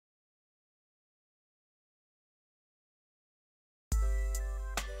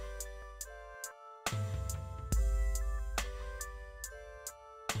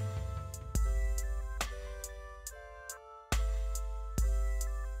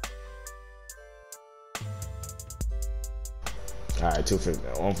Alright, 2 for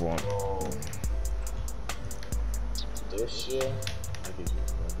 1 for 1. Oh. This shit.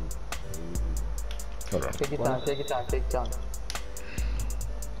 Hold on. Take your time, take your time, take your time.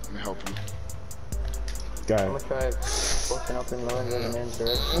 Let me help you. Go I'm ahead. gonna try pushing up and lowering the man's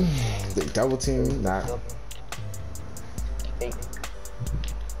direction. The double team, nah. Hey.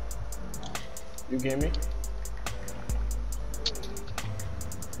 You get me?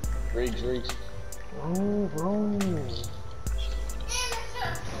 Riggs. Bro.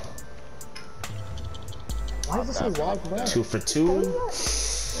 Why is this so wide left? 2 for 2.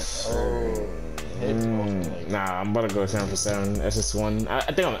 Nah, I'm about to go 7 for 7. SS1.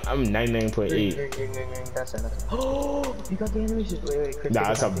 I think I'm 99.8. That's it. Oh, you got the animation. Wait, Chris.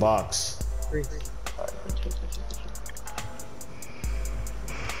 Nah, it's a box.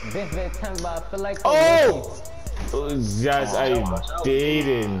 This September, I feel like. Oh! Yes, I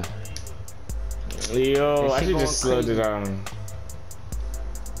baited. Yo, I should just slowed it down.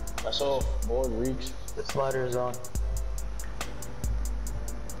 That's all. More Riggs. The slider is on.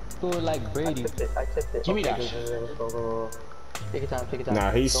 Do it like Brady. I tipped it. Give me that shit. Take your time, take your time.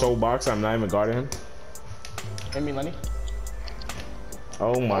 Nah, he's so boxed, I'm not even guarding him. Hit me, Lenny.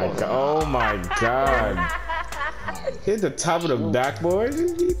 Oh my god. Oh my god. Hit the top of the backboard.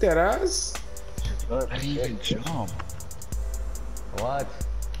 Eat that ass. I didn't even jump. What?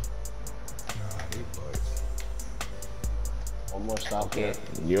 One more stop here.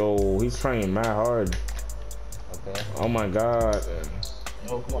 Yo, he's trying mad hard. Okay. Oh my god.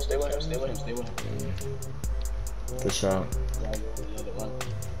 No, come on, stay with him. Good shot.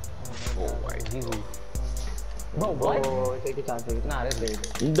 Bro, what? Take your time, take your time. Nah, this is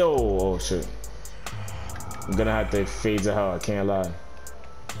No. Oh shit. I'm gonna have to fade to hell. I can't lie.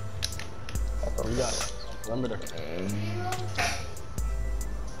 We got it. Remember that.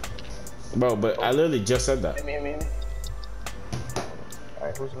 Bro, but I literally just said that. Hit me.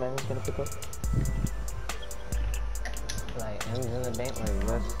 Alright, who's the man who's gonna pick up? Like, M's in the bank, like,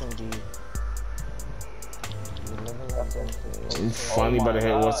 West and D. Finally about to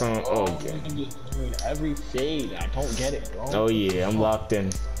hit what's on. Oh, okay. Dude, every fade, I don't get it, bro. Oh yeah, I'm locked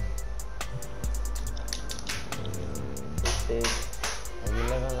in.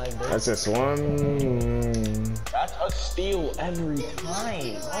 That's just one. That's a steal every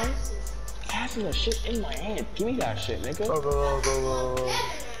time, bro. Passing the shit in my hand. Give me that shit, nigga. Go.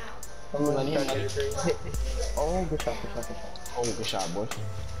 Lenny. Oh, good shot. Oh, good shot, boy.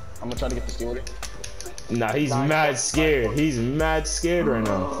 I'm gonna try to get the steal with it. Nah, he's mad scared. He's mad scared right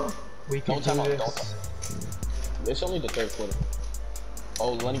now. We can Don't time do out, this. don't time. It's only the 3rd quarter.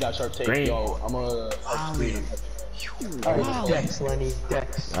 Oh, Lenny got sharp take. Green. Yo, I'm gonna. Alright, Dex, Lenny,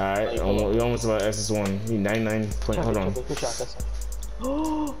 Dex. Alright, we almost about SS1. He 99 point. Hold on. Good shot, that's it.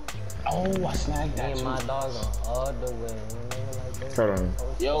 Oh, I snagged that. Me and my dog on all the way. Hold on.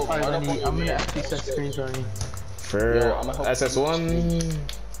 Yo, Alright, Lenny, I'm gonna actually set screens on you. For Yo, I'ma help SS1.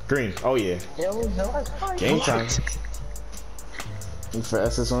 Green. Oh yeah. Yo, that's fine. Game time. For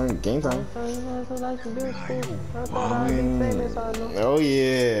SS1, game time. Oh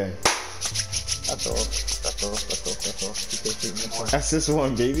yeah. That's all.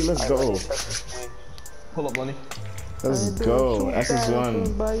 SS1, baby. Let's go. Pull up, Lenny. Let's go.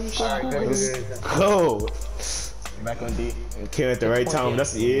 SS1. Let's go. You're back on D. Came at the right time.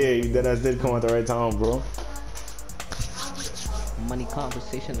 That's you did come at the right time, bro. Money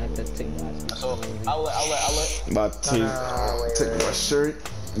conversation like that thing. So, outlet. About to take my shirt,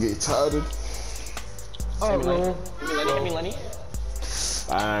 get tired. Oh, Hit me, Lenny.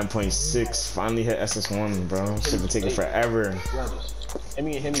 9.6. Finally hit SS1, bro. Shit been taking forever. Hit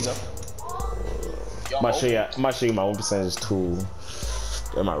me, though. I'm about to show you my win percentage too.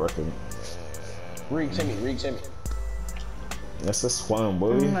 That my record. Riggs, hit me. That's SS1,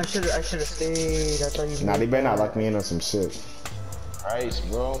 boy. I should have stayed. I thought you. Nah, they better not lock me in on some shit. Nice,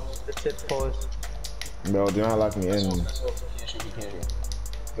 bro. The tip pause. Bro, do not lock me in. You can't shoot.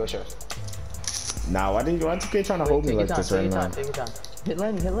 Go shot. Nah, why you trying to hold me like this right now? Take your time. Hit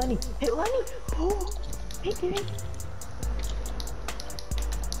Lenny. Oh, hit it.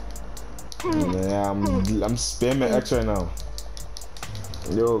 Yeah, I'm spamming X right now.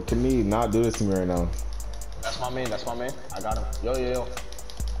 Yo, can you not do this to me right now? That's my man. I got him. Yo.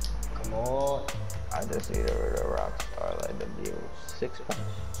 Come on. I just need a rock star like the deal. 6 points.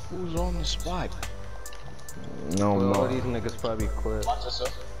 Who's on the spot? No, All no. these niggas probably quit. Watch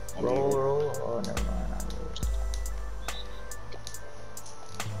yourself. Roll. Oh, never mind.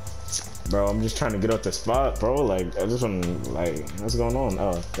 Bro, I'm just trying to get up the spot, bro. Like, I just want to, like, what's going on?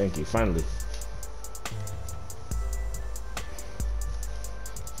 Oh, thank you, finally.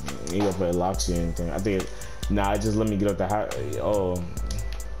 You gotta play Loxy or anything. I think Nah, just let me get up the high. Oh,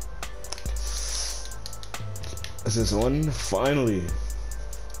 this is one. Finally.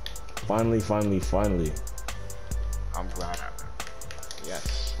 Finally. I'm glad.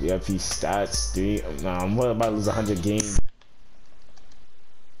 Yes. VIP stats 3. Nah, I'm about to lose 100 games.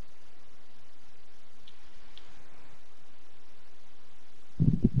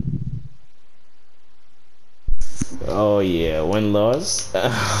 Oh yeah, win loss.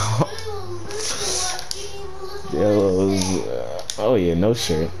 Oh yeah, no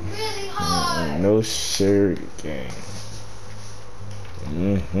shirt. No shirt, gang.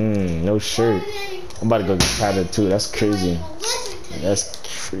 No shirt. I'm about to go get padded too. That's crazy. That's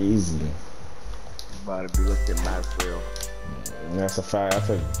crazy. About to be looking mad for real. That's a fact. I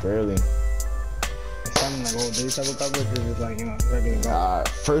feel barely. It's something like old days type of coverage, or just like, you know, regular coverage?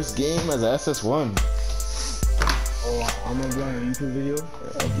 First game as a SS1. Oh, I'm gonna be on a YouTube video?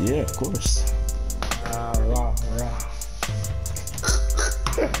 Yeah, of course. Raw.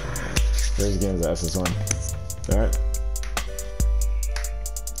 First game as a SS1. Alright.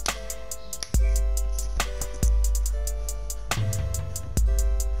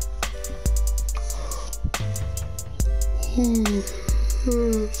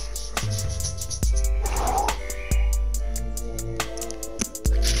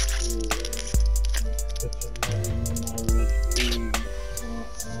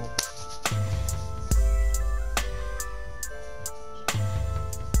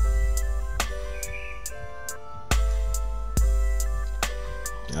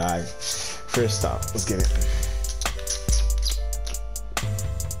 Alright, first stop. Let's get it.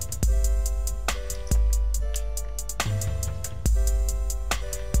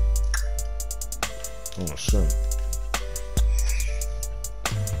 Oh shit.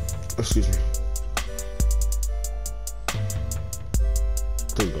 Excuse me.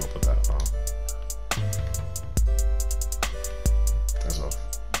 Please go put that on. That's off.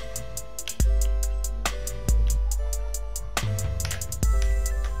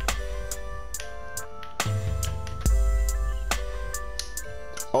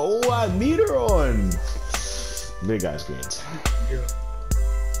 Oh, I need her on. Big guy screens. Yeah.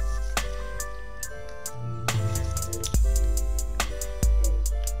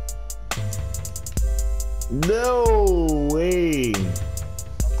 No way.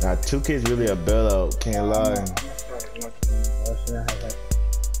 Nah, 2K's really a bailout. Can't lie.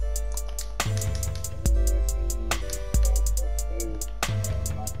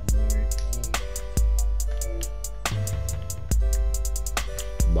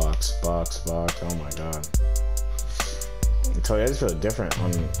 Box. Oh my god. I tell you, I just feel different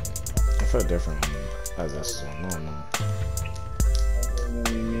on. I feel different on as this one. No.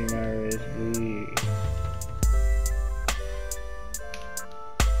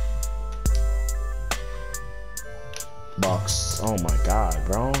 Box. Oh my god,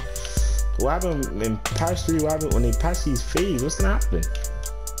 bro. What happened in patch 3? What happened when they patch these fades? What's gonna happen?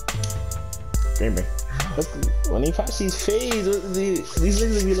 Green Bay. When they patch these fades, these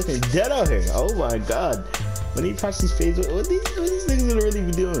niggas be looking dead out here. Oh my god. When they patch these fades, what these niggas gonna really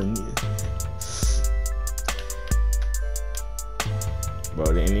be doing?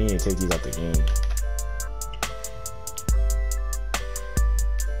 Bro, they need to take these out the game.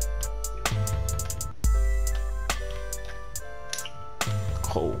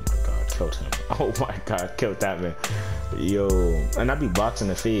 Oh my god, killed him. Oh my god, killed that man. Yo, and I be boxing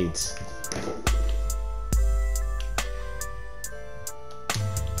the fades.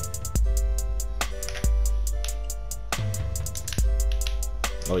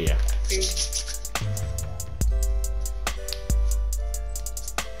 Oh yeah.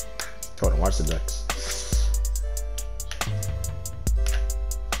 Hold on, watch the ducks.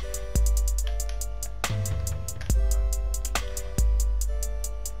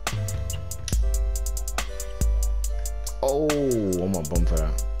 Oh, I'm gonna bump for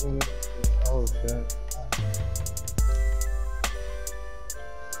that. Oh shit.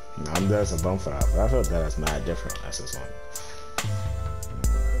 I'm that's a bump for that, but I feel that's mad different. That's this one.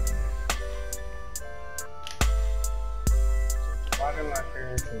 Why do my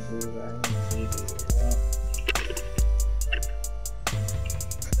parents do that?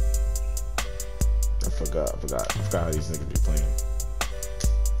 I forgot how these niggas be playing.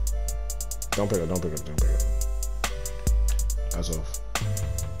 Don't pick up. That's off.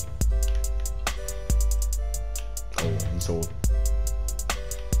 Oh, he's sold.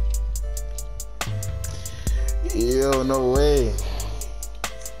 Yo, no way.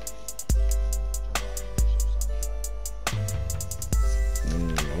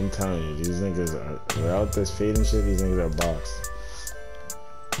 I'm telling you, these niggas are without this fade and shit. These niggas are boxed.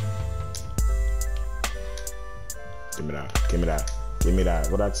 Give me that. Give me that. Give me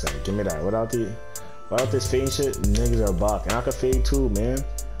that. What I'd say? Give me that. Without this fade shit, niggas are buck. And I can fade too, man.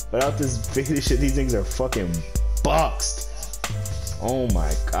 Without this fade shit, these niggas are fucking boxed. Oh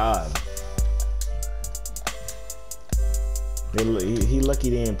my god. He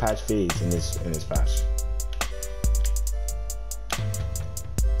lucky they didn't patch fades in this patch.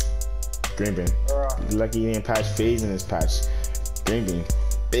 Green bean. He lucky he didn't patch fades in this patch. Green bean.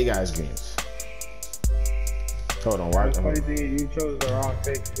 Big ass greens. Hold on, why? The funny thing is you chose the wrong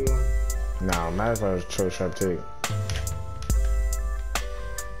pick too. Nah, might as well chose sharp take.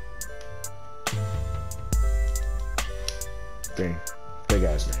 Green. Big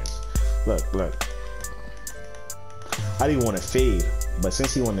ass greens. Look. I didn't want to fade, but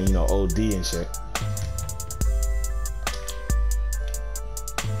since he wanted, OD and shit.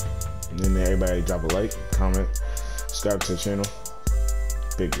 And then everybody drop a like, comment, subscribe to the channel.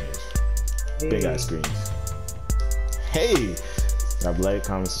 Big greens. Big ass greens. Hey! Drop a like,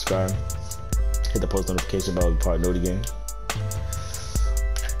 comment, subscribe. Hit the post notification bell to be part of Know the Game.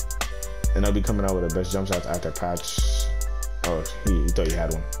 And I'll be coming out with the best jump shots after patch. Oh, he thought he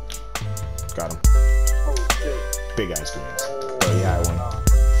had one. Got him. Big ass greens. Oh, he had one.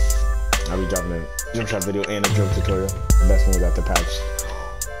 I'll be dropping a jump shot video and a drill tutorial. The best one was after patch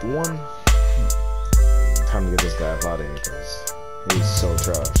 1. Time to get this guy up out of here because he's so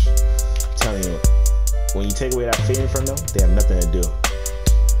trash. I'm telling you, when you take away that fading from them, they have nothing to do.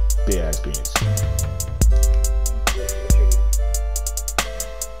 Big ass greens.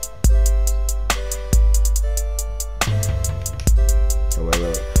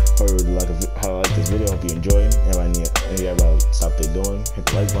 Hope you like this video. Hope you enjoyed. Everybody stop what they're doing. Hit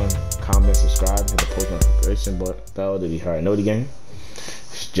the like button, comment, subscribe, hit the post notification bell to be heard. Know the game.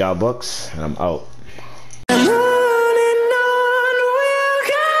 It's Psn-jahbucks, and I'm out.